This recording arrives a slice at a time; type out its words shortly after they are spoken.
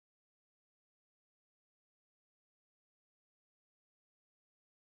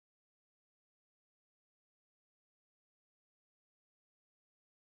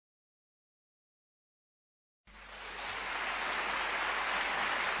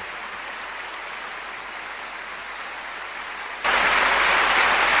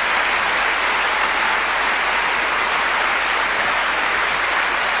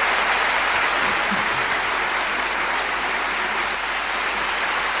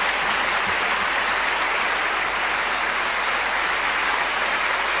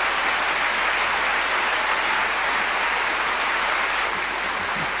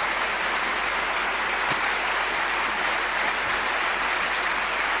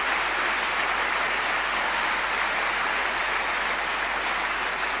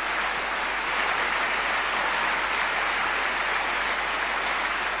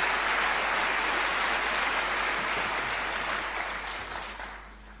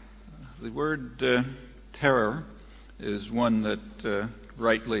The word terror is one that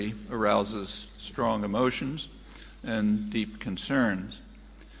rightly arouses strong emotions and deep concerns.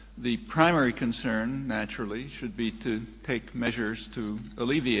 The primary concern, naturally, should be to take measures to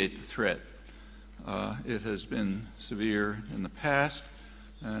alleviate the threat. It has been severe in the past,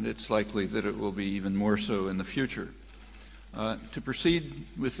 and it's likely that it will be even more so in the future. To proceed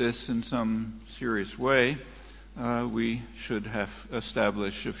with this in some serious way, we should have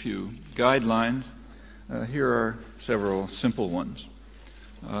established a few guidelines. Here are several simple ones.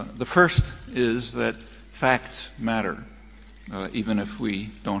 The first is that facts matter, even if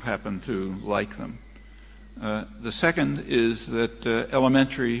we don't happen to like them. The second is that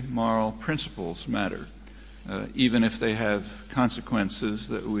elementary moral principles matter, even if they have consequences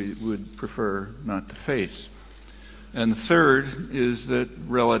that we would prefer not to face. And the third is that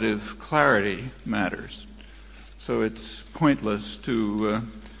relative clarity matters. So it's pointless to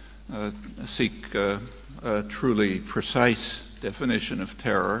seek a truly precise definition of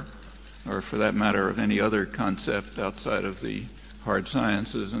terror, or for that matter of any other concept outside of the hard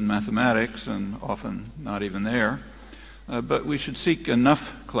sciences and mathematics, and often not even there. But we should seek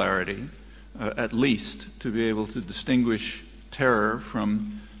enough clarity, at least, to be able to distinguish terror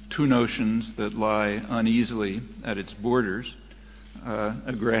from two notions that lie uneasily at its borders: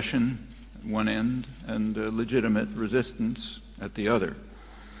 aggression at one end and legitimate resistance at the other.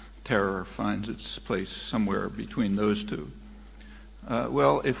 Terror finds its place somewhere between those two.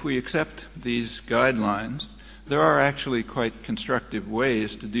 Well, if we accept these guidelines, there are actually quite constructive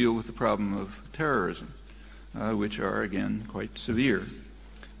ways to deal with the problem of terrorism, which are, again, quite severe.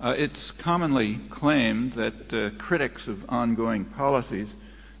 It's commonly claimed that critics of ongoing policies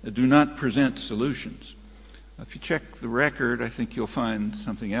do not present solutions. If you check the record, I think you'll find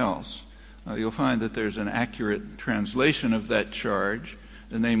something else. You'll find that there's an accurate translation of that charge,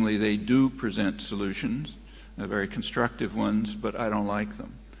 namely they do present solutions, very constructive ones, but I don't like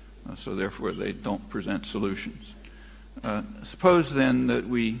them. So therefore they don't present solutions. Suppose then that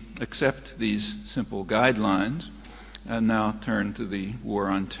we accept these simple guidelines and now turn to the war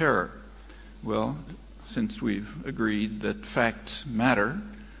on terror. Well, since we've agreed that facts matter,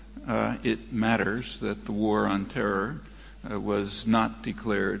 it matters that the war on terror was not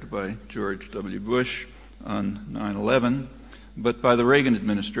declared by George W. Bush on 9/11, but by the Reagan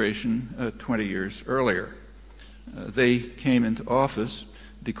administration 20 years earlier. They came into office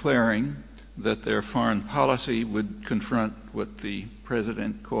declaring that their foreign policy would confront what the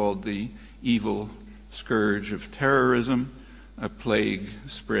president called the evil scourge of terrorism, a plague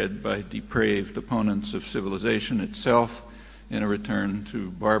spread by depraved opponents of civilization itself in a return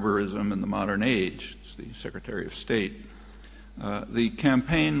to barbarism in the modern age. It's the Secretary of State. The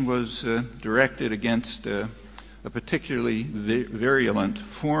campaign was directed against a particularly virulent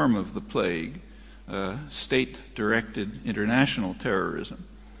form of the plague, state-directed international terrorism.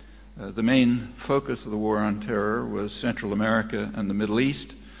 The main focus of the war on terror was Central America and the Middle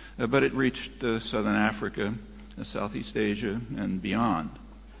East, but it reached Southern Africa, Southeast Asia, and beyond.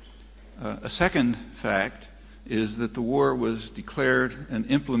 A second fact is that the war was declared and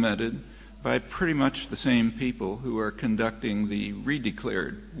implemented by pretty much the same people who are conducting the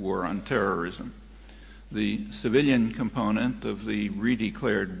redeclared war on terrorism. The civilian component of the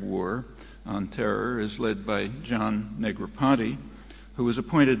redeclared war on terror is led by John Negroponte, who was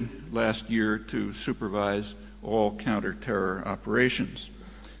appointed last year to supervise all counter-terror operations.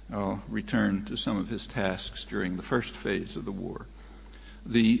 I'll return to some of his tasks during the first phase of the war.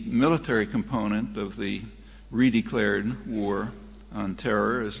 The military component of the redeclared war on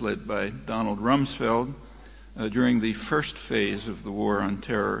terror is led by Donald Rumsfeld. During the first phase of the war on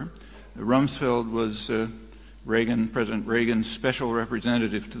terror, Rumsfeld was President Reagan's special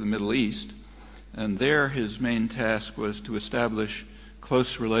representative to the Middle East, and there his main task was to establish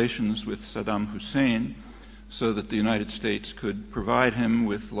close relations with Saddam Hussein so that the United States could provide him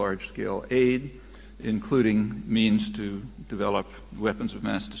with large-scale aid, including means to develop weapons of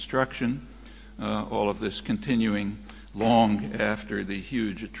mass destruction, all of this continuing long after the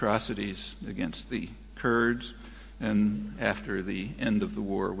huge atrocities against the Kurds and after the end of the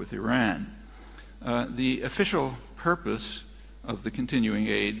war with Iran. The official purpose of the continuing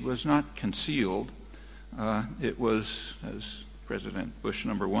aid was not concealed. It was, as President Bush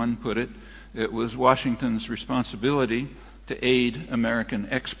 #1 put it, it was Washington's responsibility to aid American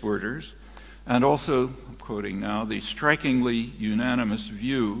exporters, and also, I'm quoting now, the strikingly unanimous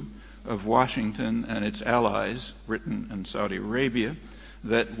view of Washington and its allies, Britain and Saudi Arabia,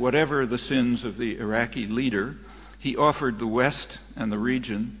 that whatever the sins of the Iraqi leader, he offered the West and the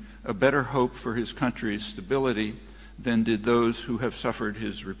region a better hope for his country's stability than did those who have suffered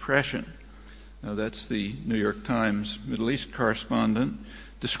his repression. That's the New York Times Middle East correspondent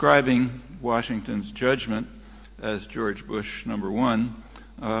describing Washington's judgment as George Bush #1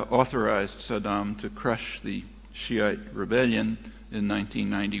 authorized Saddam to crush the Shiite rebellion in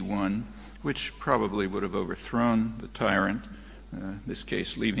 1991, which probably would have overthrown the tyrant, in this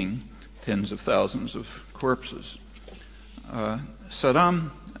case leaving tens of thousands of corpses.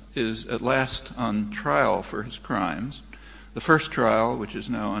 Saddam is at last on trial for his crimes. The first trial, which is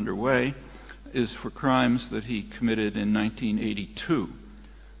now underway, is for crimes that he committed in 1982.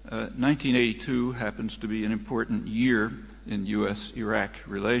 1982 happens to be an important year in U.S.-Iraq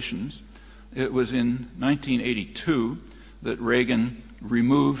relations. It was in 1982 that Reagan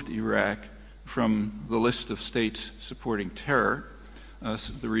removed Iraq from the list of states supporting terror.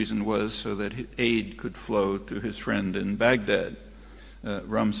 The reason was so that aid could flow to his friend in Baghdad.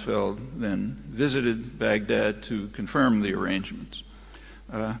 Rumsfeld then visited Baghdad to confirm the arrangements.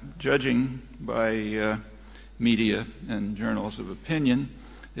 Judging by media and journals of opinion,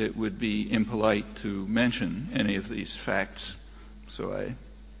 it would be impolite to mention any of these facts, so I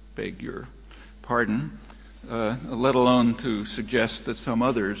beg your pardon, let alone to suggest that some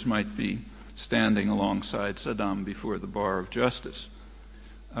others might be standing alongside Saddam before the bar of justice.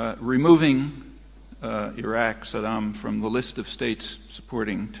 Removing Iraq, Saddam, from the list of states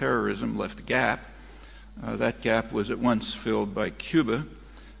supporting terrorism left a gap. That gap was at once filled by Cuba,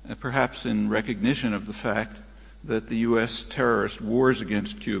 perhaps in recognition of the fact that the U.S. terrorist wars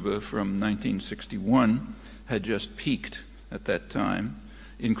against Cuba from 1961 had just peaked at that time,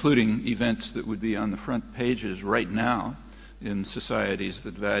 including events that would be on the front pages right now in societies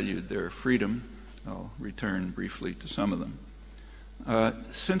that valued their freedom. I'll return briefly to some of them.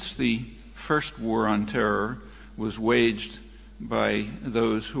 Since the first war on terror was waged by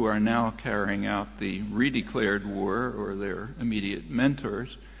those who are now carrying out the redeclared war or their immediate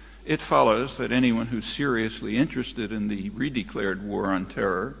mentors, it follows that anyone who's seriously interested in the redeclared war on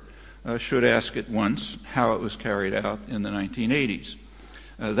terror should ask at once how it was carried out in the 1980s.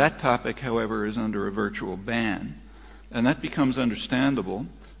 That topic, however, is under a virtual ban, and that becomes understandable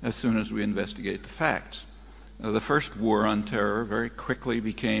as soon as we investigate the facts. The first war on terror very quickly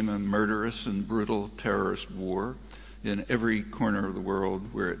became a murderous and brutal terrorist war in every corner of the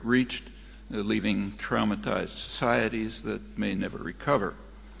world where it reached, leaving traumatized societies that may never recover.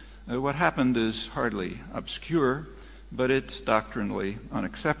 What happened is hardly obscure, but it's doctrinally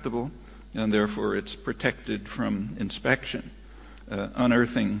unacceptable, and therefore it's protected from inspection.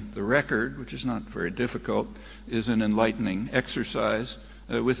 Unearthing the record, which is not very difficult, is an enlightening exercise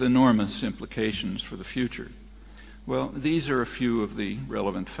with enormous implications for the future. Well, these are a few of the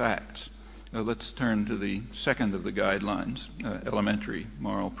relevant facts. Let's turn to the second of the guidelines, elementary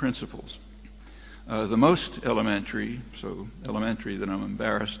moral principles. The most elementary, so elementary that I'm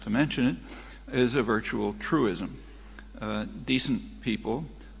embarrassed to mention it, is a virtual truism. Decent people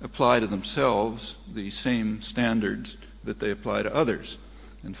apply to themselves the same standards that they apply to others,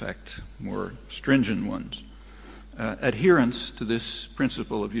 in fact, more stringent ones. Adherence to this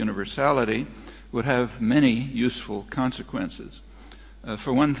principle of universality would have many useful consequences.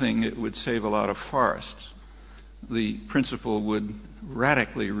 For one thing, it would save a lot of forests. The principle would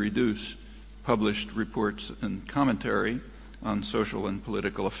radically reduce published reports and commentary on social and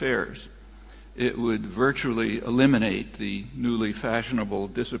political affairs. It would virtually eliminate the newly fashionable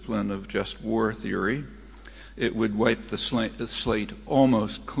discipline of just war theory. It would wipe the slate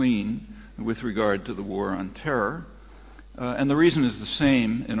almost clean with regard to the war on terror. And the reason is the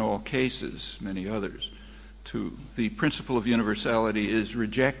same in all cases, many others. The principle of universality is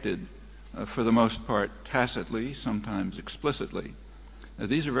rejected for the most part tacitly, sometimes explicitly.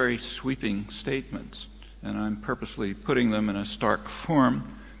 These are very sweeping statements, and I'm purposely putting them in a stark form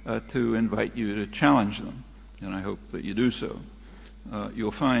to invite you to challenge them, and I hope that you do so.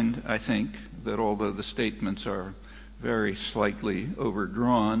 You'll find, I think, that although the statements are very slightly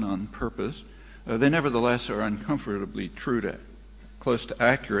overdrawn on purpose, they nevertheless are uncomfortably close to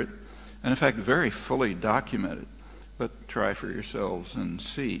accurate, and in fact very fully documented. But try for yourselves and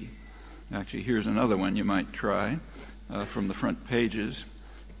see. Actually, here's another one you might try from the front pages,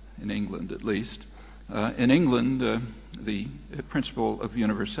 in England at least. In England, the principle of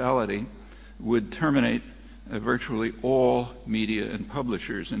universality would terminate virtually all media and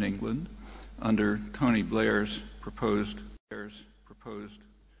publishers in England under Tony Blair's proposed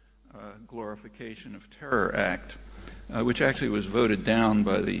Glorification of Terror Act, which actually was voted down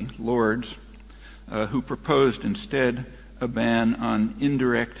by the Lords, who proposed instead a ban on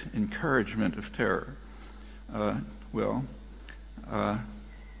indirect encouragement of terror.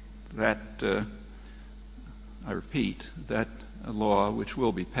 That I repeat, that law, which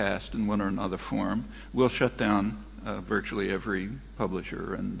will be passed in one or another form, will shut down virtually every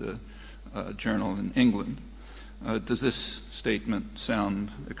publisher and journal in England. Does this statement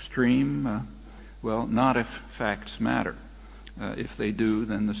sound extreme? Well, not if facts matter. If they do,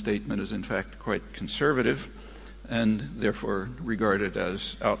 then the statement is in fact quite conservative and therefore regarded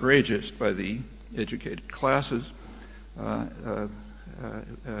as outrageous by the educated classes, and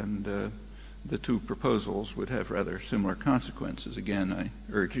the two proposals would have rather similar consequences. Again, I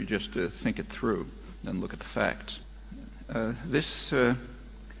urge you just to think it through and look at the facts. This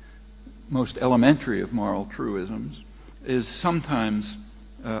most elementary of moral truisms is sometimes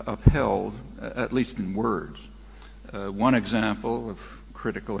upheld, at least in words. One example of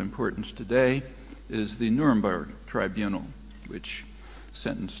critical importance today is the Nuremberg Tribunal, which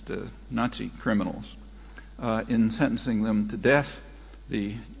sentenced Nazi criminals. In sentencing them to death,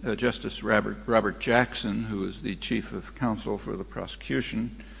 the Justice Robert Jackson, who is the chief of counsel for the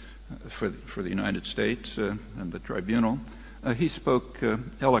prosecution for the United States and the tribunal, he spoke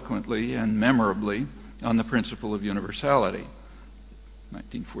eloquently and memorably on the principle of universality.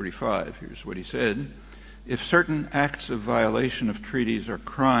 1945, here's what he said: "If certain acts of violation of treaties are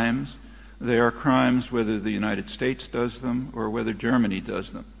crimes, they are crimes whether the United States does them or whether Germany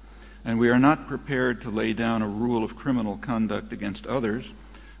does them. And we are not prepared to lay down a rule of criminal conduct against others,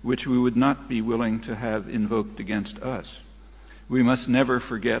 which we would not be willing to have invoked against us. We must never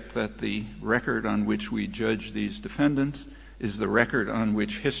forget that the record on which we judge these defendants is the record on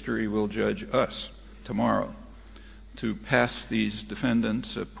which history will judge us tomorrow. To pass these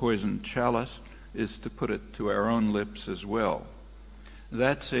defendants a poisoned chalice is to put it to our own lips as well."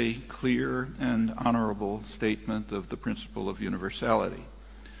 That's a clear and honorable statement of the principle of universality.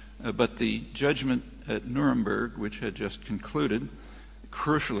 But the judgment at Nuremberg, which had just concluded,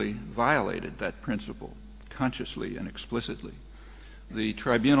 crucially violated that principle, consciously and explicitly. The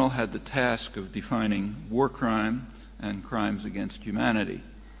tribunal had the task of defining war crime and crimes against humanity.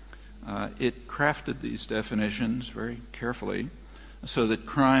 It crafted these definitions very carefully so that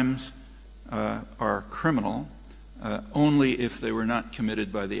crimes are criminal only if they were not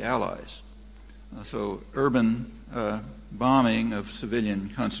committed by the Allies. So urban bombing of civilian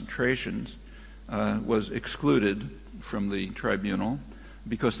concentrations was excluded from the tribunal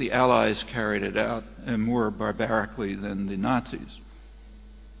because the Allies carried it out more barbarically than the Nazis.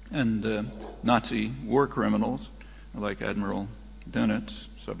 And Nazi war criminals, like Admiral Dönitz,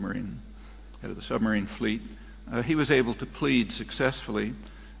 head of the submarine fleet, he was able to plead successfully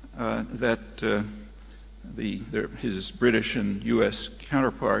that his British and U.S.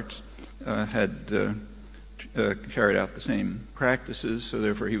 counterparts had carried out the same practices, so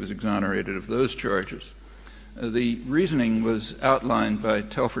therefore he was exonerated of those charges. The reasoning was outlined by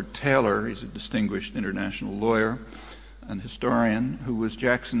Telford Taylor. He's a distinguished international lawyer and historian who was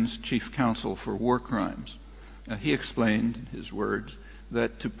Jackson's chief counsel for war crimes. He explained, in his words,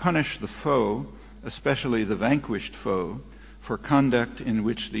 that to punish the foe, especially the vanquished foe, for conduct in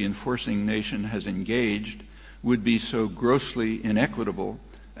which the enforcing nation has engaged would be so grossly inequitable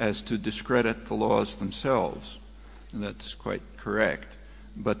as to discredit the laws themselves. And that's quite correct.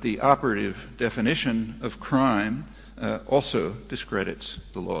 But the operative definition of crime also discredits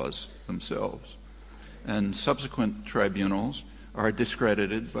the laws themselves. And subsequent tribunals are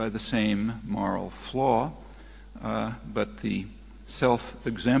discredited by the same moral flaw, but the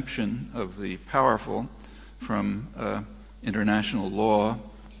self-exemption of the powerful from international law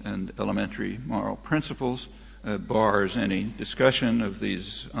and elementary moral principles bars any discussion of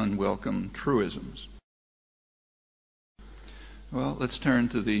these unwelcome truisms. Well, let's turn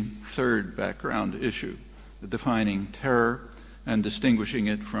to the third background issue, the defining terror and distinguishing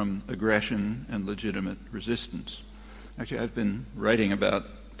it from aggression and legitimate resistance. Actually, I've been writing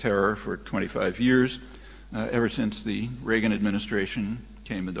about terror for 25 years, ever since the Reagan administration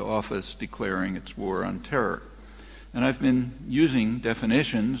came into office declaring its war on terror. And I've been using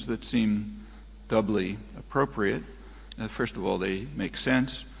definitions that seem doubly appropriate. First of all, they make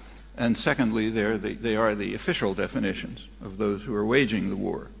sense. And secondly, they are the official definitions of those who are waging the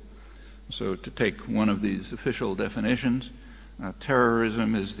war. So to take one of these official definitions,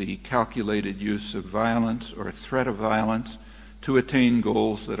 terrorism is the calculated use of violence or threat of violence to attain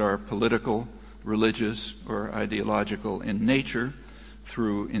goals that are political, religious, or ideological in nature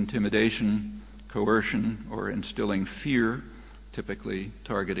through intimidation, coercion, or instilling fear, typically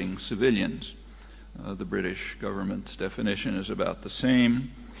targeting civilians. The British government's definition is about the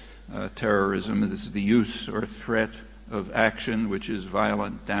same. Terrorism is the use or threat of action which is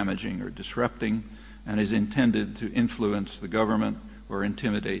violent, damaging, or disrupting, and is intended to influence the government or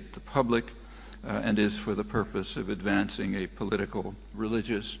intimidate the public and is for the purpose of advancing a political,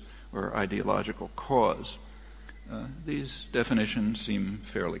 religious, or ideological cause. These definitions seem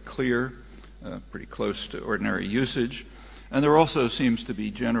fairly clear, pretty close to ordinary usage, and there also seems to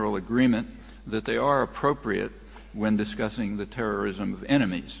be general agreement that they are appropriate when discussing the terrorism of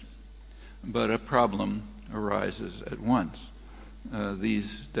enemies. But a problem arises at once.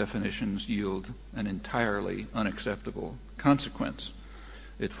 These definitions yield an entirely unacceptable consequence.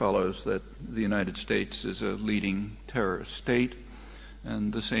 It follows that the United States is a leading terrorist state,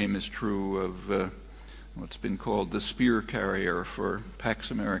 and the same is true of what's been called the spear carrier for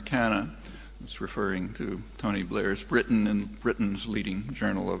Pax Americana. It's referring to Tony Blair's Britain and Britain's leading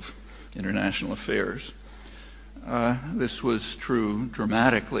journal of international affairs. This was true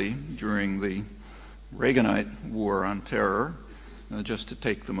dramatically during the Reaganite War on Terror. Just to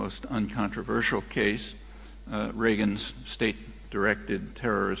take the most uncontroversial case, Reagan's state-directed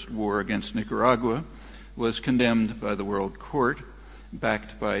terrorist war against Nicaragua was condemned by the World Court,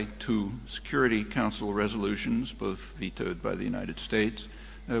 backed by 2 Security Council resolutions, both vetoed by the United States,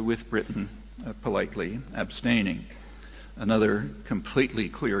 with Britain politely abstaining. Another completely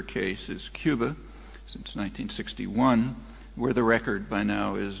clear case is Cuba, since 1961, where the record by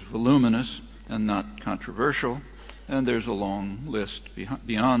now is voluminous and not controversial, and there's a long list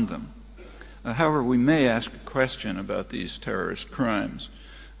beyond them. However, we may ask a question about these terrorist crimes.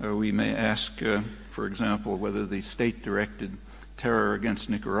 We may ask, for example, whether the state-directed terror against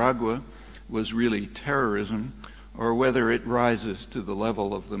Nicaragua was really terrorism, or whether it rises to the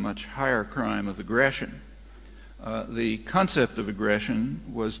level of the much higher crime of aggression. The concept of aggression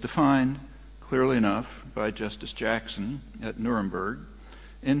was defined clearly enough by Justice Jackson at Nuremberg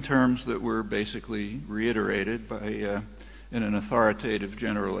in terms that were basically reiterated by in an authoritative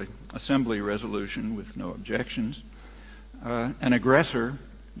General Assembly resolution with no objections. An aggressor,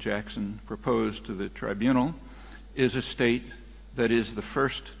 Jackson proposed to the tribunal, is a state that is the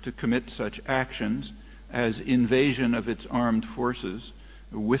first to commit such actions as invasion of its armed forces,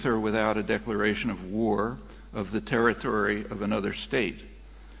 with or without a declaration of war, of the territory of another state,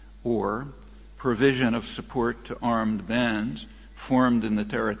 or provision of support to armed bands formed in the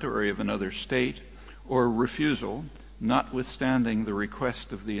territory of another state, or refusal, notwithstanding the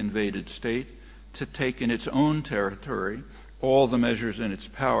request of the invaded state, to take in its own territory all the measures in its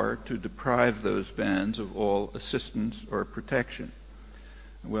power to deprive those bands of all assistance or protection.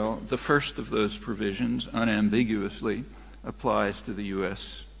 Well, the first of those provisions unambiguously applies to the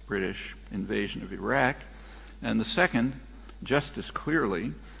U.S.-British invasion of Iraq, and the second, just as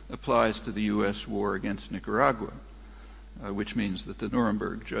clearly, applies to the U.S. war against Nicaragua, which means that the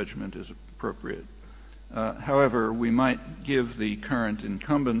Nuremberg judgment is appropriate. However, we might give the current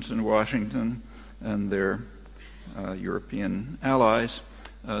incumbents in Washington and their European allies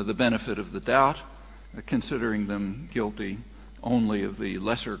the benefit of the doubt, considering them guilty only of the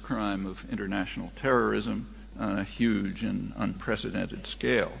lesser crime of international terrorism on a huge and unprecedented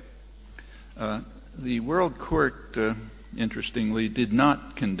scale. The World Court, interestingly, did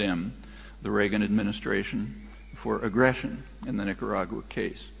not condemn the Reagan administration for aggression in the Nicaragua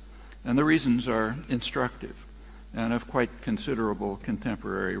case. And the reasons are instructive and of quite considerable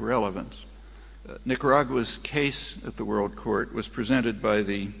contemporary relevance. Nicaragua's case at the World Court was presented by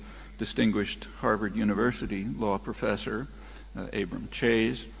the distinguished Harvard University law professor, Abram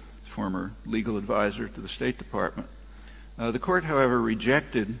Chase, former legal advisor to the State Department. The court, however,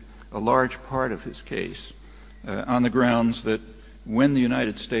 rejected a large part of his case on the grounds that when the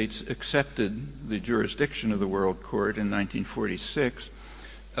United States accepted the jurisdiction of the World Court in 1946,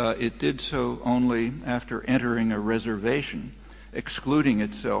 it did so only after entering a reservation excluding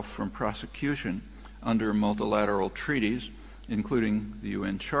itself from prosecution under multilateral treaties, including the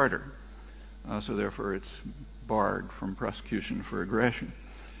UN Charter. So therefore it's barred from prosecution for aggression.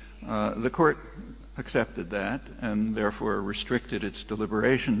 The court accepted that and therefore restricted its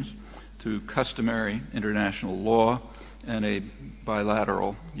deliberations to customary international law and a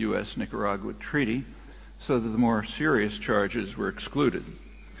bilateral U.S.-Nicaragua treaty, so that the more serious charges were excluded.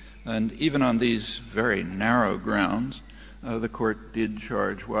 And even on these very narrow grounds, the court did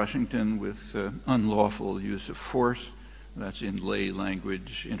charge Washington with unlawful use of force, that's in lay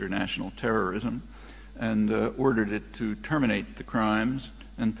language international terrorism, and ordered it to terminate the crimes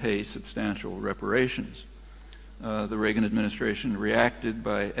and pay substantial reparations. The Reagan administration reacted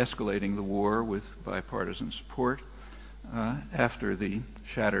by escalating the war with bipartisan support. After the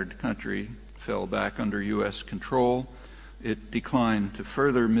shattered country fell back under U.S. control, it declined to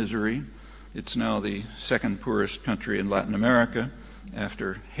further misery. It's now the second poorest country in Latin America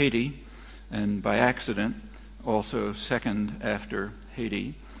after Haiti, and by accident, also second after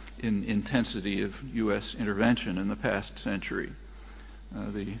Haiti in intensity of U.S. intervention in the past century.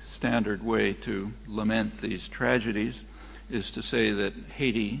 The standard way to lament these tragedies is to say that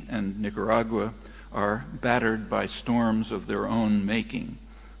Haiti and Nicaragua are battered by storms of their own making.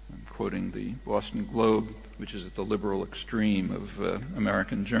 I'm quoting the Boston Globe, which is at the liberal extreme of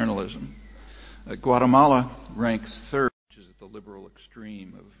American journalism. Guatemala ranks third, which is at the liberal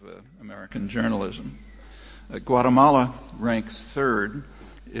extreme of American journalism. Guatemala ranks third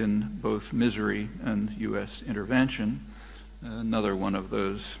in both misery and U.S. intervention, another one of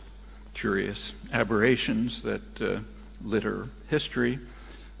those curious aberrations that litter history,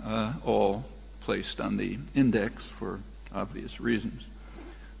 all placed on the index for obvious reasons.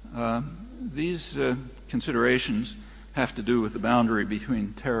 These considerations have to do with the boundary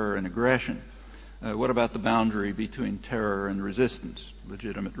between terror and aggression. What about the boundary between terror and resistance,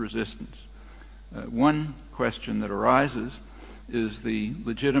 legitimate resistance? One question that arises is the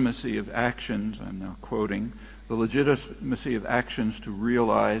legitimacy of actions, I'm now quoting, the legitimacy of actions to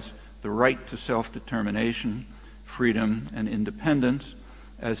realize the right to self-determination, freedom, and independence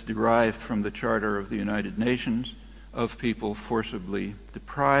as derived from the Charter of the United Nations of people forcibly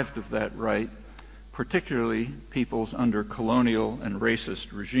deprived of that right, particularly peoples under colonial and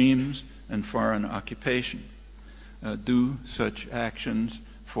racist regimes and foreign occupation. Do such actions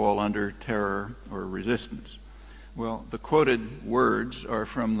fall under terror or resistance? Well, the quoted words are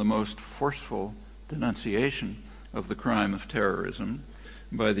from the most forceful denunciation of the crime of terrorism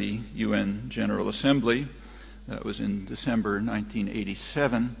by the UN General Assembly. That was in December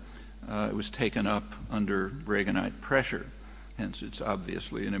 1987. It was taken up under Reaganite pressure, hence it's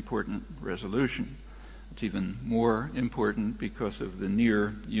obviously an important resolution. It's even more important because of the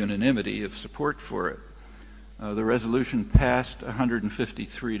near unanimity of support for it. The resolution passed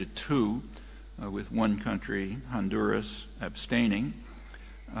 153-2, with one country, Honduras, abstaining.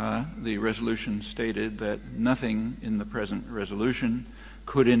 The resolution stated that nothing in the present resolution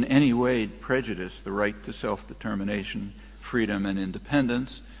could in any way prejudice the right to self-determination, freedom, and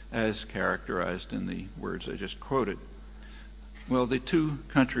independence as characterized in the words I just quoted. Well, the two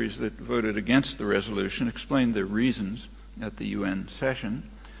countries that voted against the resolution explained their reasons at the UN session.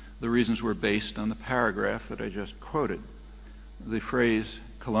 The reasons were based on the paragraph that I just quoted. The phrase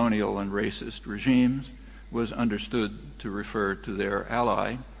colonial and racist regimes was understood to refer to their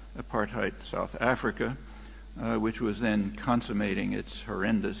ally, apartheid South Africa, which was then consummating its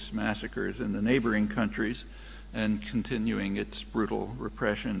horrendous massacres in the neighboring countries and continuing its brutal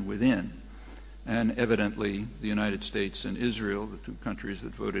repression within. And evidently, the United States and Israel, the two countries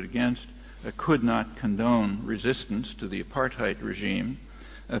that voted against, could not condone resistance to the apartheid regime,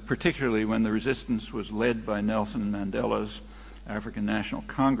 particularly when the resistance was led by Nelson Mandela's African National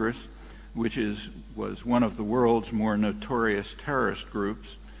Congress, which was one of the world's more notorious terrorist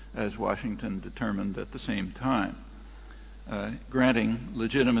groups, as Washington determined at the same time. Granting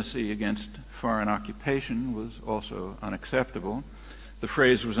legitimacy against foreign occupation was also unacceptable. The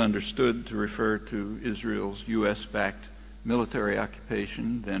phrase was understood to refer to Israel's U.S.-backed military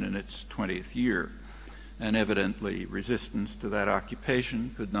occupation, then in its 20th year, and evidently resistance to that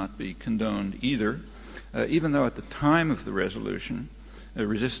occupation could not be condoned either, even though at the time of the resolution,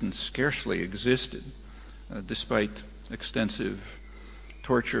 resistance scarcely existed, despite extensive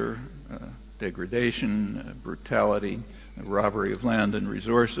torture, degradation, brutality, robbery of land and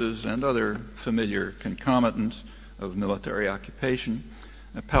resources, and other familiar concomitants of military occupation.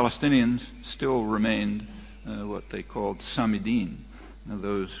 Palestinians still remained what they called samidin,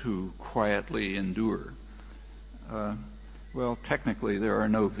 those who quietly endure. Well, technically there are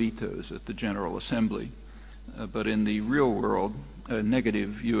no vetoes at the General Assembly, but in the real world, a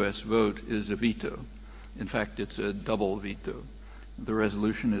negative U.S. vote is a veto. In fact, it's a double veto. The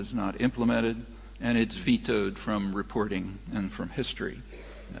resolution is not implemented, and it's vetoed from reporting and from history,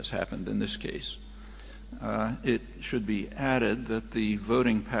 as happened in this case. It should be added that the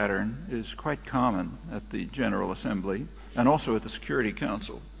voting pattern is quite common at the General Assembly and also at the Security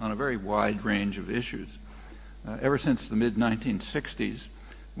Council on a very wide range of issues. Ever since the mid-1960s,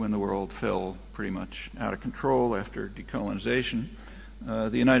 when the world fell pretty much out of control after decolonization,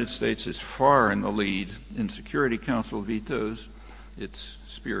 the United States is far in the lead in Security Council vetoes. Its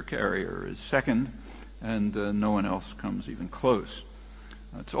spear carrier is second, and no one else comes even close.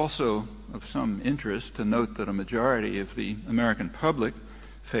 It's also of some interest to note that a majority of the American public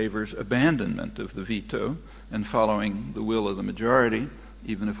favors abandonment of the veto and following the will of the majority,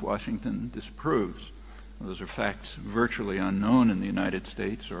 even if Washington disapproves. Those are facts virtually unknown in the United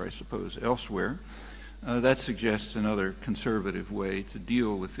States, or I suppose elsewhere. That suggests another conservative way to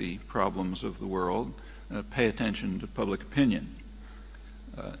deal with the problems of the world. Pay attention to public opinion.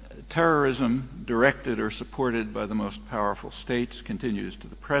 Terrorism directed or supported by the most powerful states continues to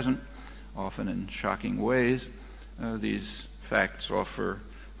the present, often in shocking ways. These facts offer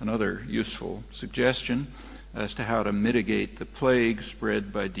another useful suggestion as to how to mitigate the plague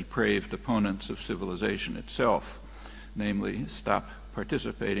spread by depraved opponents of civilization itself, namely stop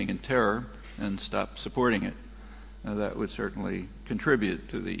participating in terror and stop supporting it. That would certainly contribute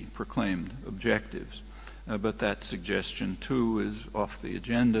to the proclaimed objectives. But that suggestion, too, is off the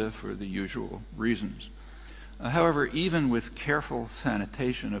agenda for the usual reasons. However, even with careful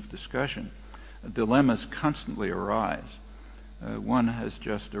sanitation of discussion, dilemmas constantly arise. One has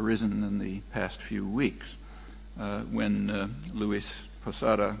just arisen in the past few weeks when Luis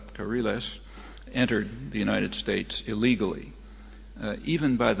Posada Carriles entered the United States illegally.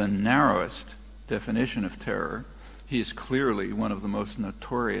 Even by the narrowest definition of terror, he is clearly one of the most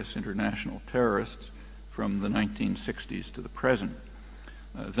notorious international terrorists from the 1960s to the present.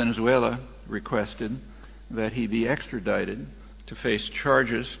 Venezuela requested that he be extradited to face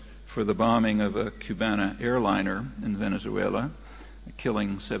charges for the bombing of a Cubana airliner in Venezuela,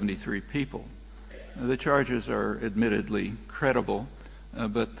 killing 73 people. The charges are admittedly credible,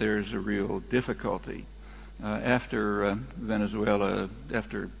 but there's a real difficulty. After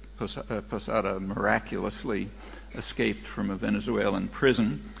Posada miraculously escaped from a Venezuelan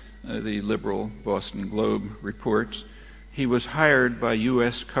prison, the liberal Boston Globe reports, he was hired by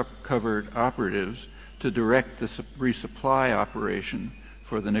U.S. covered operatives to direct the resupply operation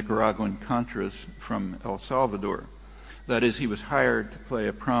for the Nicaraguan Contras from El Salvador. That is, he was hired to play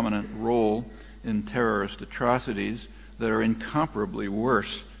a prominent role in terrorist atrocities that are incomparably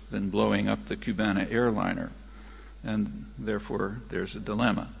worse than blowing up the Cubana airliner. And therefore, there's a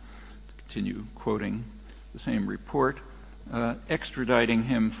dilemma. To continue quoting the same report, extraditing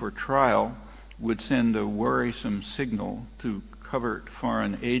him for trial would send a worrisome signal to covert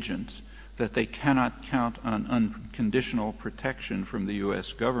foreign agents that they cannot count on unconditional protection from the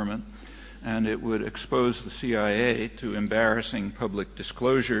U.S. government, and it would expose the CIA to embarrassing public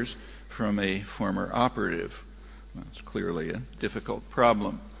disclosures from a former operative. Well, it's clearly a difficult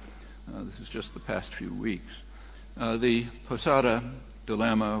problem. This is just the past few weeks. The Posada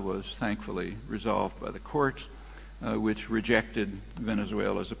dilemma was thankfully resolved by the courts, which rejected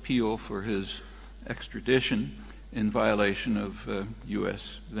Venezuela's appeal for his extradition in violation of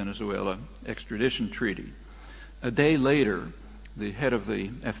U.S.-Venezuela extradition treaty. A day later, the head of the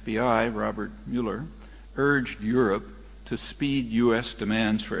FBI, Robert Mueller, urged Europe to speed U.S.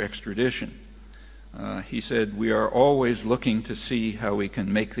 demands for extradition. He said, "We are always looking to see how we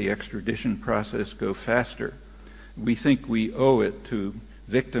can make the extradition process go faster. We think we owe it to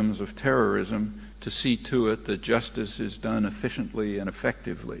victims of terrorism to see to it that justice is done efficiently and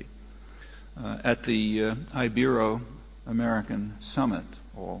effectively." At the Ibero-American Summit,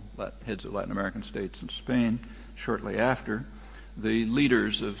 all heads of Latin American states and Spain, shortly after, the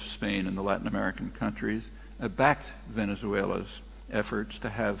leaders of Spain and the Latin American countries backed Venezuela's efforts to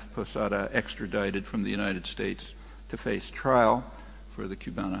have Posada extradited from the United States to face trial for the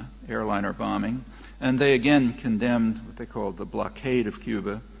Cubana airliner bombing, and they again condemned what they called the blockade of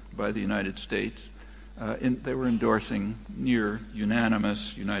Cuba by the United States. They were endorsing near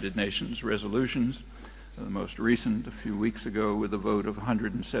unanimous United Nations resolutions, the most recent a few weeks ago with a vote of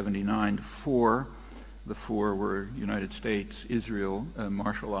 179 to 4. The 4 were United States, Israel,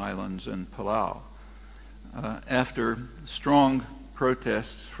 Marshall Islands, and Palau. After strong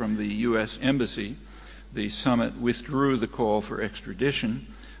protests from the U.S. Embassy, the summit withdrew the call for extradition,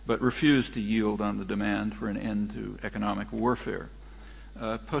 but refused to yield on the demand for an end to economic warfare.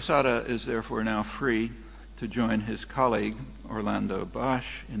 Posada is therefore now free to join his colleague Orlando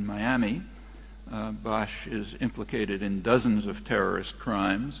Bosch in Miami. Bosch is implicated in dozens of terrorist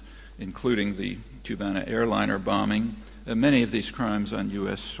crimes, including the Cubana airliner bombing, many of these crimes on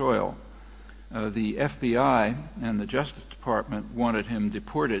U.S. soil. The FBI and the Justice Department wanted him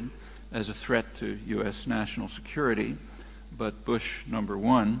deported as a threat to U.S. national security, but Bush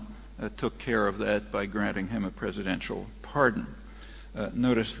 #1 took care of that by granting him a presidential pardon.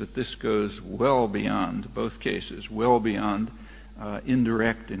 Notice that this goes well beyond, both cases, well beyond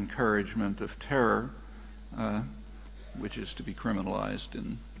indirect encouragement of terror, which is to be criminalized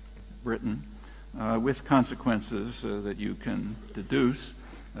in Britain, with consequences that you can deduce.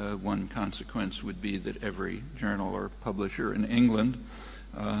 One consequence would be that every journal or publisher in England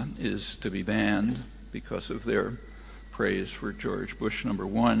is to be banned because of their praise for George Bush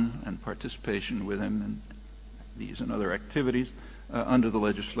 #1 and participation with him in these and other activities under the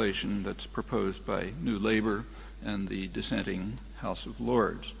legislation that's proposed by New Labour and the dissenting House of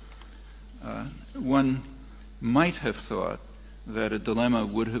Lords. One might have thought that a dilemma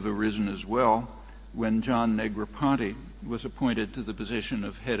would have arisen as well when John Negroponte was appointed to the position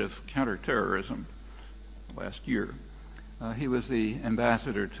of head of counterterrorism last year. He was the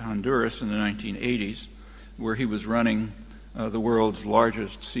ambassador to Honduras in the 1980s, where he was running the world's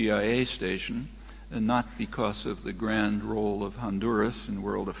largest CIA station, and not because of the grand role of Honduras in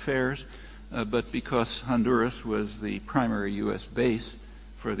world affairs, but because Honduras was the primary U.S. base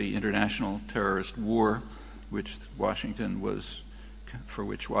for the international terrorist war, for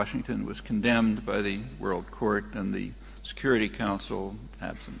which Washington was condemned by the World Court and the Security Council,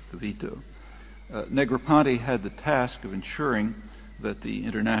 absent the veto. Negroponte had the task of ensuring that the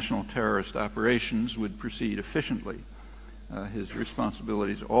international terrorist operations would proceed efficiently. His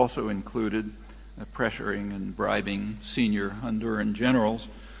responsibilities also included pressuring and bribing senior Honduran generals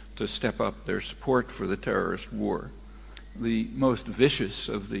to step up their support for the terrorist war. The most vicious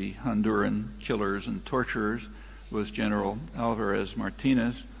of the Honduran killers and torturers was General Alvarez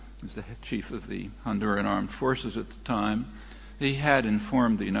Martinez, who was the chief of the Honduran Armed Forces at the time. He had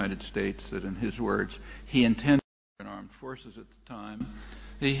informed the United States that, in his words, he intended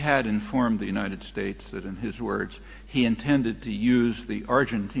to use the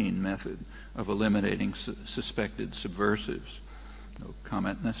Argentine method of eliminating suspected subversives. No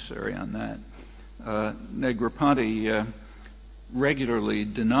comment necessary on that. Negroponte regularly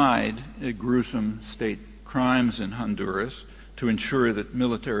denied gruesome state crimes in Honduras to ensure that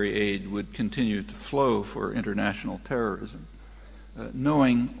military aid would continue to flow for international terrorism.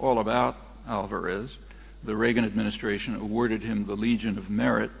 Knowing all about Alvarez, the Reagan administration awarded him the Legion of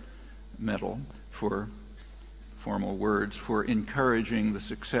Merit Medal for encouraging the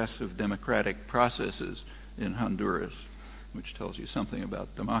success of democratic processes in Honduras, which tells you something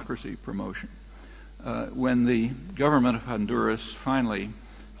about democracy promotion. When the government of Honduras finally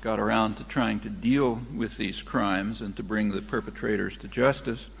got around to trying to deal with these crimes and to bring the perpetrators to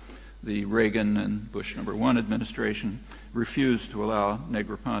justice, the Reagan and Bush #1 administration refused to allow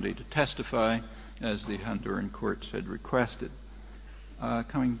Negroponte to testify, as the Honduran courts had requested.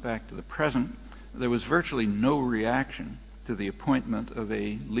 Coming back to the present, there was virtually no reaction to the appointment of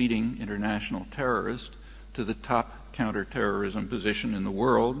a leading international terrorist to the top counterterrorism position in the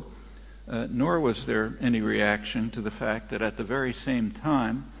world, nor was there any reaction to the fact that at the very same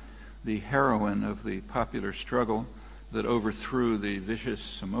time, the heroine of the popular struggle that overthrew the vicious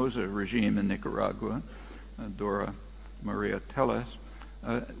Somoza regime in Nicaragua, Dora Maria Tellez,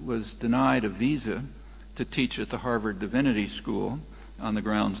 was denied a visa to teach at the Harvard Divinity School on the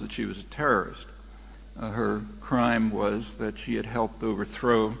grounds that she was a terrorist. Her crime was that she had helped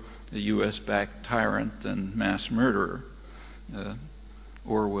overthrow a U.S.-backed tyrant and mass murderer.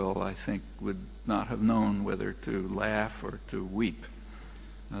 Orwell, I think, would not have known whether to laugh or to weep.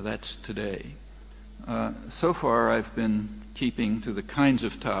 That's today. So far, I've been keeping to the kinds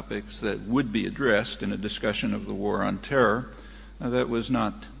of topics that would be addressed in a discussion of the war on terror that was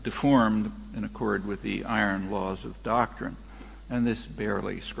not deformed in accord with the iron laws of doctrine, and this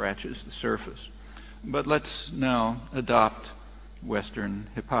barely scratches the surface. But let's now adopt Western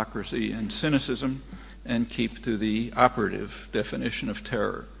hypocrisy and cynicism and keep to the operative definition of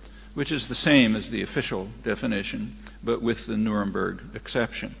terror, which is the same as the official definition, but with the Nuremberg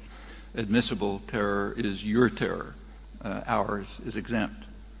exception. Admissible terror is your terror. Ours is exempt.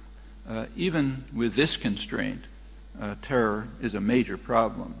 Even with this constraint, terror is a major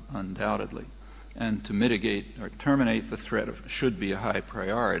problem, undoubtedly, and to mitigate or terminate the threat should be a high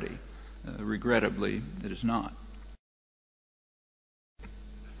priority. Regrettably, it is not.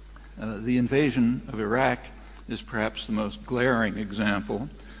 The invasion of Iraq is perhaps the most glaring example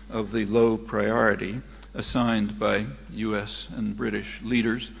of the low priority assigned by U.S. and British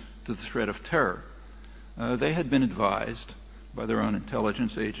leaders to the threat of terror. They had been advised by their own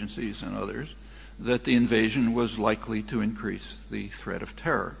intelligence agencies and others that the invasion was likely to increase the threat of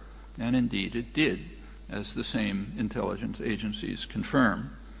terror, and indeed it did, as the same intelligence agencies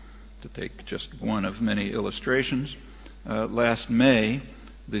confirm. To take just one of many illustrations, last May,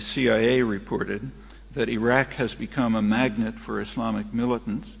 the CIA reported that Iraq has become a magnet for Islamic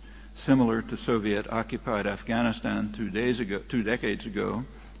militants similar to Soviet-occupied Afghanistan 2 decades ago,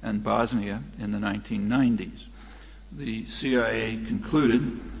 and Bosnia in the 1990s. The CIA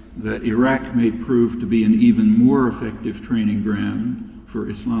concluded that Iraq may prove to be an even more effective training ground for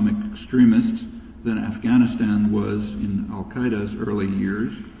Islamic extremists than Afghanistan was in al-Qaeda's early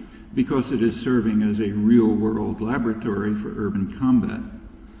years, because it is serving as a real-world laboratory for urban combat.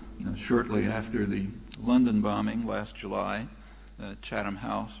 Shortly after the London bombing last July, Chatham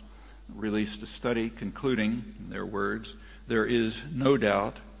House released a study concluding, in their words, there is no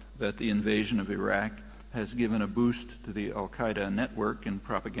doubt that the invasion of Iraq has given a boost to the al-Qaeda network in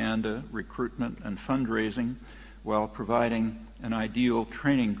propaganda, recruitment, and fundraising, while providing an ideal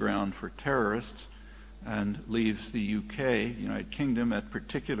training ground for terrorists, and leaves the UK, United Kingdom, at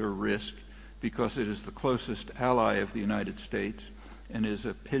particular risk because it is the closest ally of the United States and is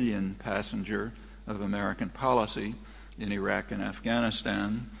a pillion passenger of American policy in Iraq and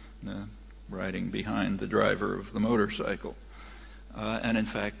Afghanistan, riding behind the driver of the motorcycle. And in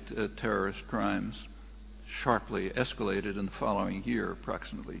fact, terrorist crimes sharply escalated in the following year,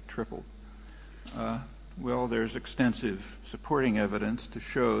 approximately tripled. Well, there's extensive supporting evidence to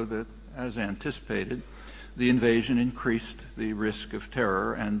show that, as anticipated, the invasion increased the risk of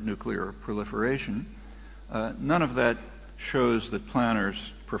terror and nuclear proliferation. None of that shows that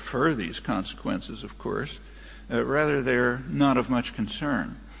planners prefer these consequences, of course. Rather, they're not of much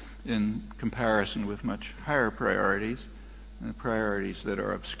concern in comparison with much higher priorities, priorities that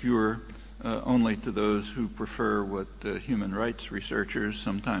are obscure only to those who prefer what human rights researchers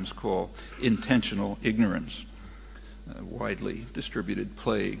sometimes call intentional ignorance, widely distributed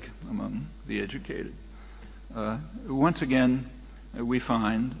plague among the educated. Once again, we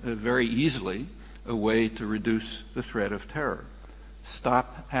find very easily a way to reduce the threat of terror.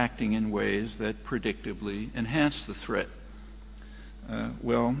 Stop acting in ways that predictably enhance the threat.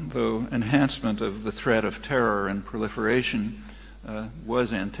 Well, though enhancement of the threat of terror and proliferation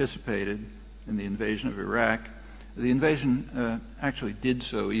was anticipated in the invasion of Iraq, the invasion actually did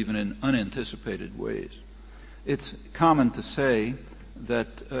so even in unanticipated ways. It's common to say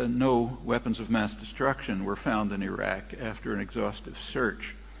that no weapons of mass destruction were found in Iraq after an exhaustive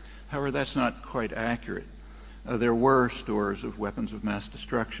search. However, that's not quite accurate. There were stores of weapons of mass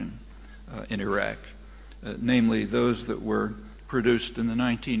destruction in Iraq, namely those that were produced in the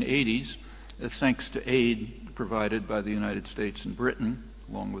 1980s, thanks to aid provided by the United States and Britain,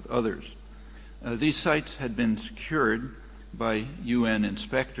 along with others. These sites had been secured by UN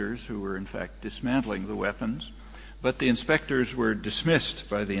inspectors who were in fact dismantling the weapons, but the inspectors were dismissed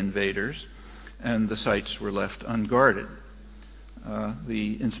by the invaders and the sites were left unguarded.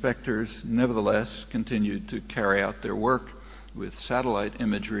 The inspectors nevertheless continued to carry out their work with satellite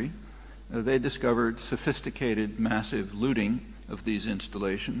imagery. They discovered sophisticated massive looting of these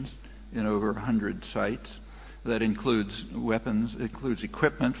installations in over 100 sites. That includes weapons, includes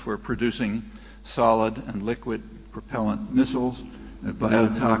equipment for producing solid and liquid propellant missiles,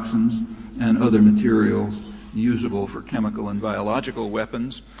 biotoxins, and other materials usable for chemical and biological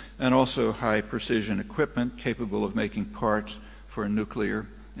weapons, and also high-precision equipment capable of making parts for nuclear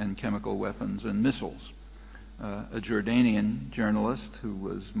and chemical weapons and missiles. A Jordanian journalist who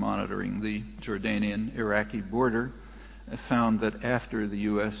was monitoring the Jordanian-Iraqi border found that after the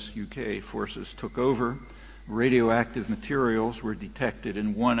U.S.-UK forces took over, radioactive materials were detected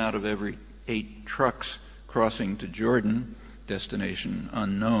in 1 out of every 8 trucks crossing to Jordan, destination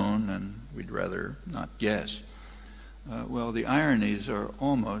unknown, and we'd rather not guess. Well, the ironies are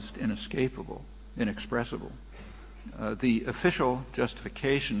almost inescapable, inexpressible. The official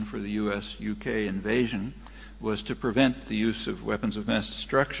justification for the U.S.-UK invasion was to prevent the use of weapons of mass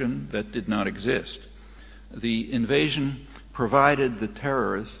destruction that did not exist. The invasion provided the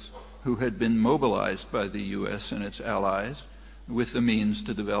terrorists who had been mobilized by the U.S. and its allies with the means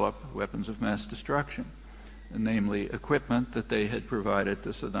to develop weapons of mass destruction, namely equipment that they had provided to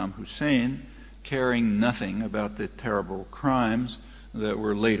Saddam Hussein, caring nothing about the terrible crimes that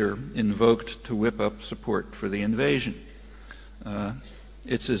were later invoked to whip up support for the invasion.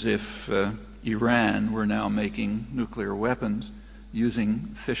 It's as if Iran were now making nuclear weapons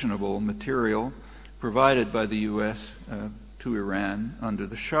using fissionable material provided by the U.S. To Iran under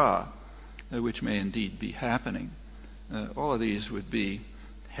the Shah, which may indeed be happening. All of these would be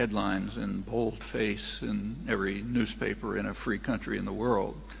headlines in boldface in every newspaper in a free country in the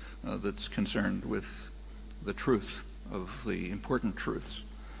world that's concerned with the truth of the important truths.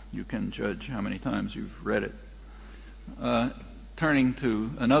 You can judge how many times you've read it. Turning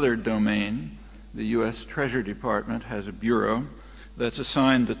to another domain, the U.S. Treasury Department has a bureau that's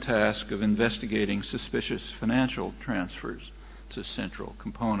assigned the task of investigating suspicious financial transfers. It's a central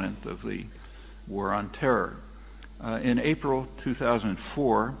component of the war on terror. In April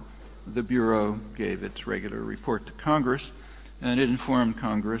 2004, the Bureau gave its regular report to Congress, and it informed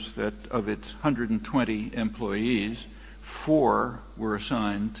Congress that of its 120 employees, 4 were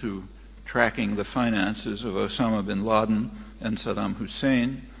assigned to tracking the finances of Osama bin Laden and Saddam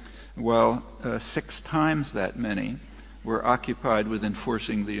Hussein, while 6 times that many were occupied with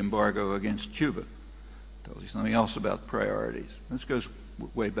enforcing the embargo against Cuba. Tells you something else about priorities. This goes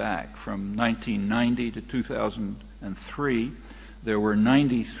way back. From 1990 to 2003, there were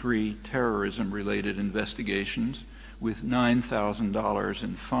 93 terrorism-related investigations with $9,000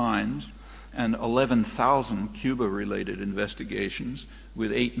 in fines, and 11,000 Cuba-related investigations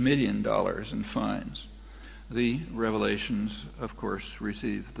with $8 million in fines. The revelations, of course,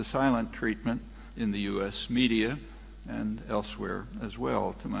 received the silent treatment in the U.S. media and elsewhere as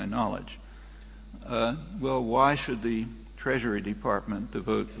well, to my knowledge. Well, why should the Treasury Department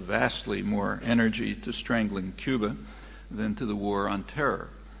devote vastly more energy to strangling Cuba than to the war on terror?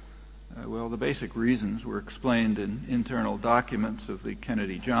 Well, the basic reasons were explained in internal documents of the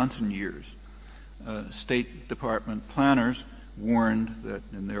Kennedy-Johnson years. State Department planners warned that,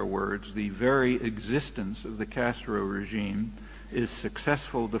 in their words, the very existence of the Castro regime is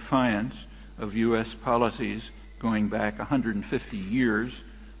successful defiance of U.S. policies going back 150 years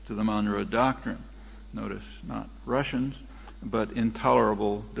to the Monroe Doctrine. Notice, not Russians, but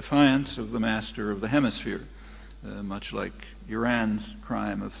intolerable defiance of the master of the hemisphere, much like Iran's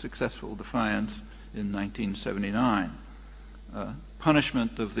crime of successful defiance in 1979.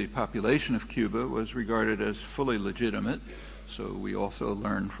 Punishment of the population of Cuba was regarded as fully legitimate, so we also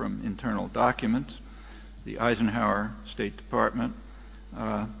learn from internal documents. The Eisenhower State Department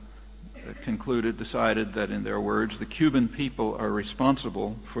decided that, in their words, the Cuban people are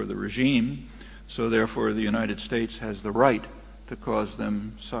responsible for the regime, so therefore the United States has the right to cause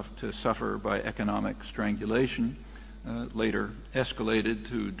them to suffer by economic strangulation, later escalated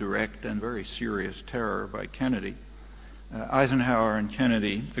to direct and very serious terror by Kennedy. Eisenhower and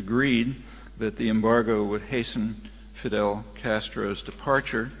Kennedy agreed that the embargo would hasten Fidel Castro's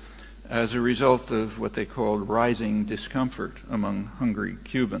departure as a result of what they called rising discomfort among hungry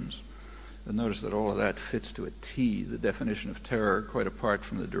Cubans. And notice that all of that fits to a T, the definition of terror, quite apart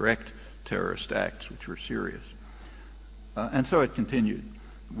from the direct terrorist acts, which were serious. And so it continued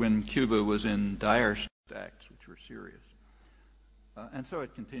when Cuba was in dire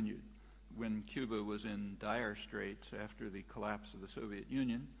straits after the collapse of the Soviet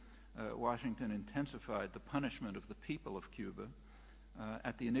Union. Washington intensified the punishment of the people of Cuba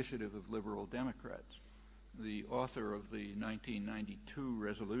at the initiative of liberal Democrats. The author of the 1992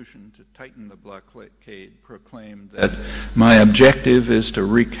 resolution to tighten the blockade proclaimed that my objective is to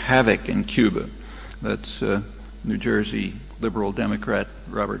wreak havoc in Cuba. That's New Jersey liberal Democrat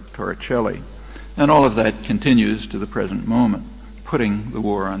Robert Torricelli. And all of that continues to the present moment, putting the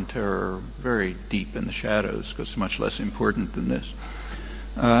war on terror very deep in the shadows, because it's much less important than this.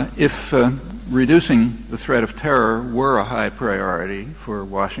 If reducing the threat of terror were a high priority for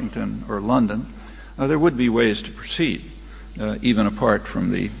Washington or London, there would be ways to proceed, even apart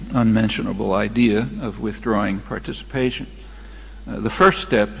from the unmentionable idea of withdrawing participation. The first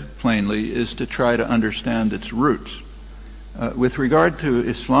step, plainly, is to try to understand its roots. With regard to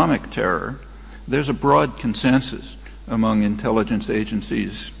Islamic terror, there's a broad consensus among intelligence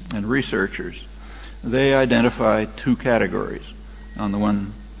agencies and researchers. They identify two categories. On the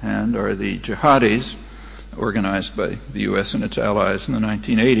one hand are the jihadis, organized by the U.S. and its allies in the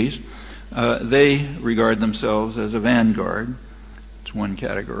 1980s. They regard themselves as a vanguard. It's one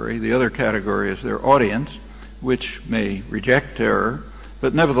category. The other category is their audience, which may reject terror,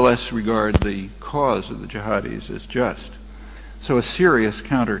 but nevertheless regard the cause of the jihadis as just. So a serious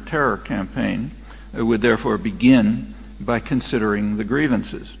counter-terror campaign would therefore begin by considering the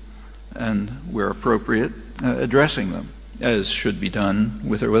grievances and, where appropriate, addressing them, as should be done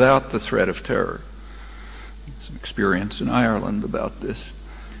with or without the threat of terror. Some experience in Ireland about this.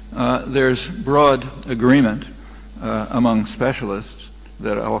 There's broad agreement among specialists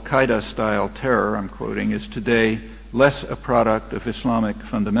that al-Qaeda-style terror, I'm quoting, is today less a product of Islamic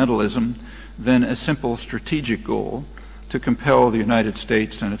fundamentalism than a simple strategic goal to compel the United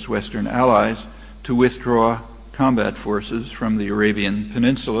States and its Western allies to withdraw combat forces from the Arabian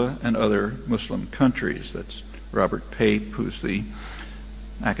Peninsula and other Muslim countries. That's Robert Pape, who's the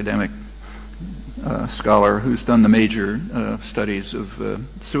academic scholar who's done the major studies of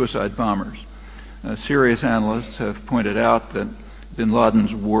suicide bombers. Serious analysts have pointed out that bin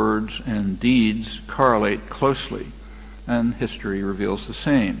Laden's words and deeds correlate closely, and history reveals the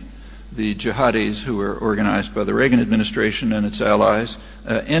same. The jihadis, who were organized by the Reagan administration and its allies,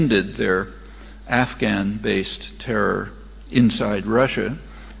 ended their Afghan-based terror inside Russia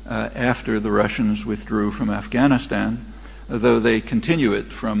after the Russians withdrew from Afghanistan, though they continue it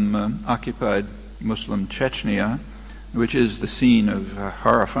from occupied Muslim Chechnya, which is the scene of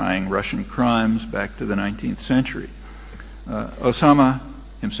horrifying Russian crimes back to the 19th century. Osama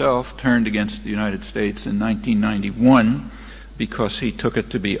himself turned against the United States in 1991 because he took it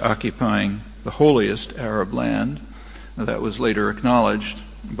to be occupying the holiest Arab land. That was later acknowledged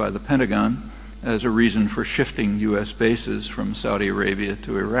by the Pentagon as a reason for shifting U.S. bases from Saudi Arabia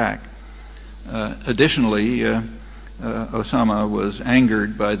to Iraq. Additionally, Osama was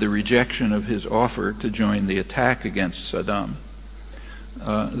angered by the rejection of his offer to join the attack against Saddam.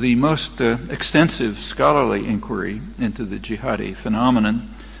 The most extensive scholarly inquiry into the jihadi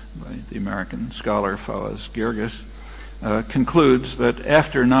phenomenon by the American scholar Fawaz Girgis concludes that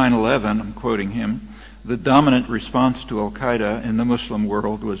after 9/11, I'm quoting him, the dominant response to al-Qaeda in the Muslim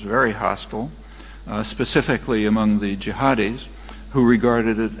world was very hostile, specifically among the jihadis, who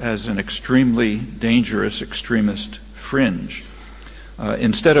regarded it as an extremely dangerous extremist fringe.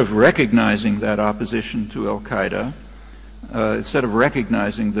 Instead of recognizing that opposition to al-Qaeda, instead of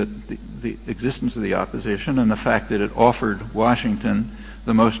recognizing that the existence of the opposition and the fact that it offered Washington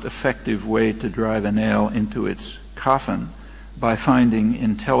the most effective way to drive a nail into its coffin by finding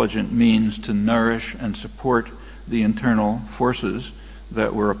intelligent means to nourish and support the internal forces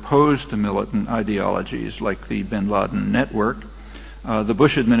that were opposed to militant ideologies like the bin Laden network, the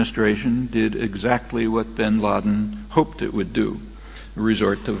Bush administration did exactly what bin Laden hoped it would do,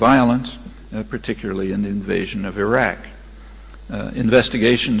 resort to violence, particularly in the invasion of Iraq.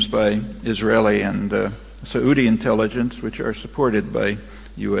 Investigations by Israeli and Saudi intelligence, which are supported by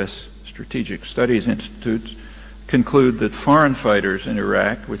U.S. Strategic Studies Institutes, conclude that foreign fighters in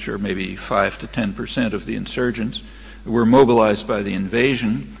Iraq, which are maybe 5 to 10% of the insurgents, were mobilized by the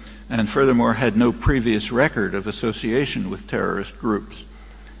invasion and furthermore had no previous record of association with terrorist groups.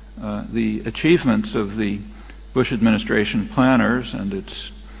 The achievements of the Bush administration planners and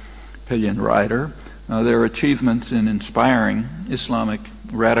its pillion rider, their achievements in inspiring Islamic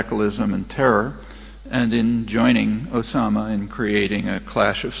radicalism and terror and in joining Osama in creating a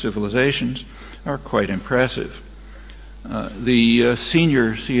clash of civilizations are quite impressive. The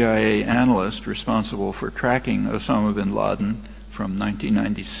senior CIA analyst responsible for tracking Osama bin Laden from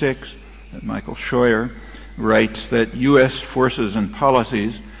 1996, Michael Scheuer, writes that U.S. forces and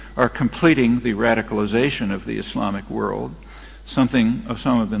policies are completing the radicalization of the Islamic world, something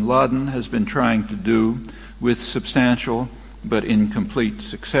Osama bin Laden has been trying to do with substantial but incomplete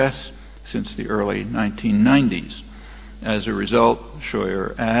success since the early 1990s. As a result,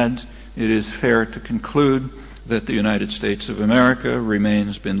 Scheuer adds, it is fair to conclude that the United States of America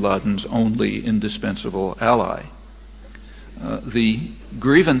remains bin Laden's only indispensable ally. The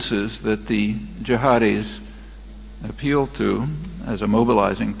grievances that the jihadis appeal to as a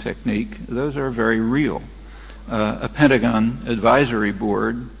mobilizing technique, those are very real. A Pentagon advisory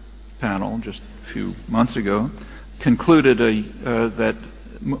board panel just a few months ago concluded that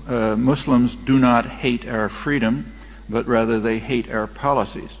Muslims do not hate our freedom, but rather they hate our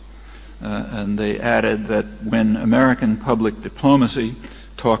policies. And they added that when American public diplomacy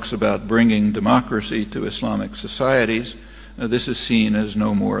talks about bringing democracy to Islamic societies, this is seen as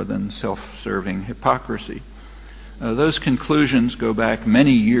no more than self-serving hypocrisy. Those conclusions go back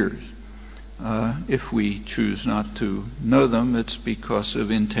many years. If we choose not to know them, it's because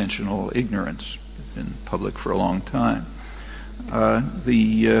of intentional ignorance. It's been public for a long time.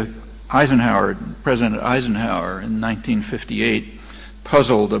 President Eisenhower in 1958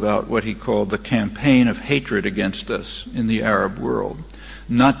 puzzled about what he called the campaign of hatred against us in the Arab world,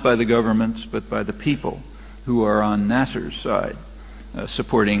 not by the governments but by the people who are on Nasser's side,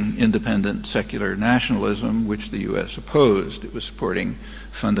 supporting independent secular nationalism, which the U.S. opposed. It was supporting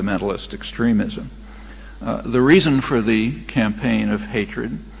fundamentalist extremism. The reason for the campaign of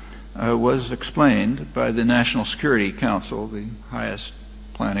hatred was explained by the National Security Council, the highest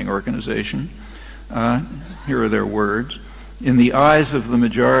planning organization. Here are their words. In the eyes of the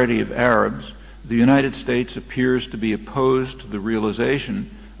majority of Arabs, the United States appears to be opposed to the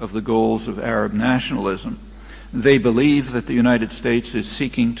realization of the goals of Arab nationalism. They believe that the United States is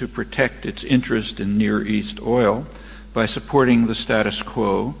seeking to protect its interest in Near East oil by supporting the status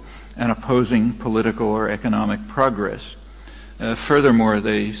quo and opposing political or economic progress. Furthermore,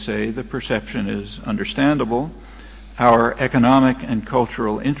 they say the perception is understandable. Our economic and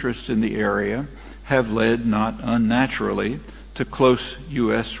cultural interests in the area have led, not unnaturally, to close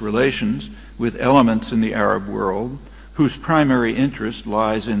U.S. relations with elements in the Arab world whose primary interest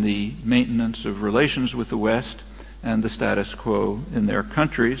lies in the maintenance of relations with the West and the status quo in their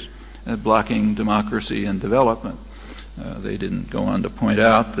countries, blocking democracy and development. They didn't go on to point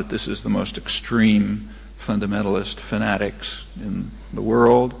out that this is the most extreme fundamentalist fanatics in the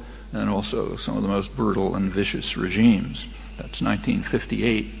world and also some of the most brutal and vicious regimes. That's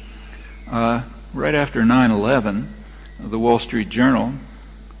 1958. Right after 9/11, the Wall Street Journal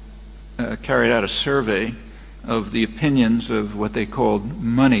carried out a survey of the opinions of what they called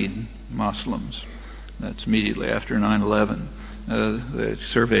moneyed Muslims. That's immediately after 9/11. They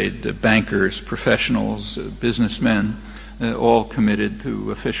surveyed bankers, professionals, businessmen, all committed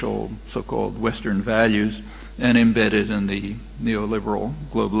to official so-called Western values and embedded in the neoliberal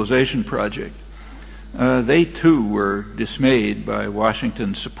globalization project. They too were dismayed by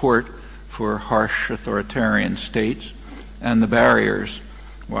Washington's support for harsh authoritarian states and the barriers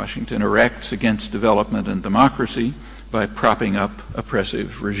Washington erects against development and democracy by propping up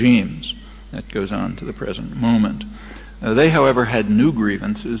oppressive regimes. That goes on to the present moment. They, however, had new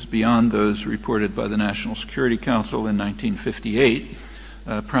grievances beyond those reported by the National Security Council in 1958,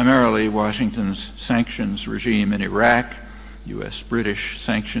 primarily Washington's sanctions regime in Iraq, U.S.-British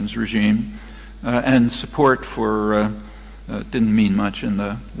sanctions regime, and support for, didn't mean much in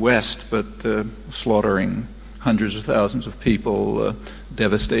the West, but slaughtering hundreds of thousands of people,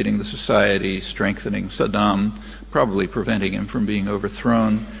 devastating the society, strengthening Saddam, probably preventing him from being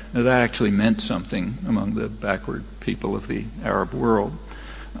overthrown. That actually meant something among the backward people of the Arab world.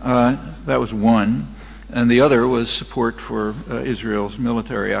 That was one. And the other was support for Israel's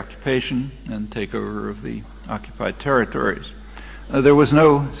military occupation and takeover of the occupied territories. There was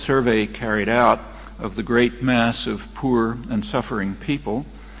no survey carried out of the great mass of poor and suffering people,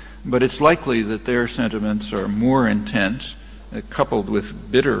 but it's likely that their sentiments are more intense, coupled with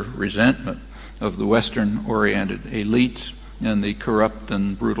bitter resentment of the Western-oriented elites and the corrupt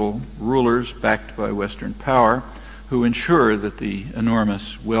and brutal rulers backed by Western power, who ensure that the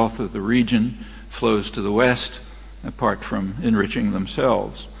enormous wealth of the region flows to the West, apart from enriching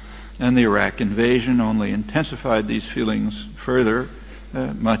themselves. And the Iraq invasion only intensified these feelings further,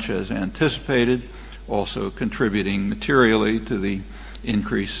 much as anticipated, also contributing materially to the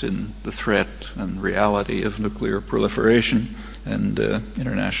increase in the threat and reality of nuclear proliferation and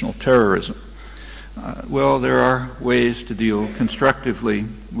international terrorism. Well, there are ways to deal constructively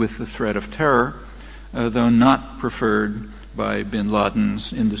with the threat of terror, though not preferred by bin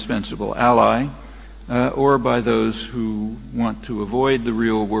Laden's indispensable ally, or by those who want to avoid the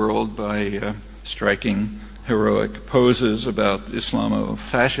real world by striking heroic poses about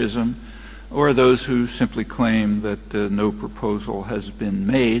Islamofascism, or those who simply claim that no proposal has been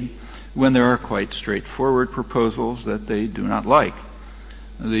made when there are quite straightforward proposals that they do not like.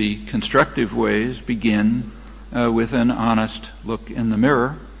 The constructive ways begin with an honest look in the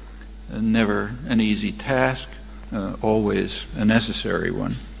mirror, never an easy task, always a necessary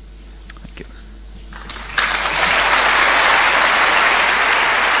one. Thank you.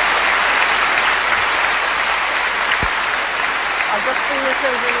 I'll just bring this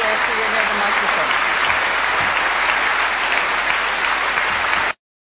over here so you know the microphone.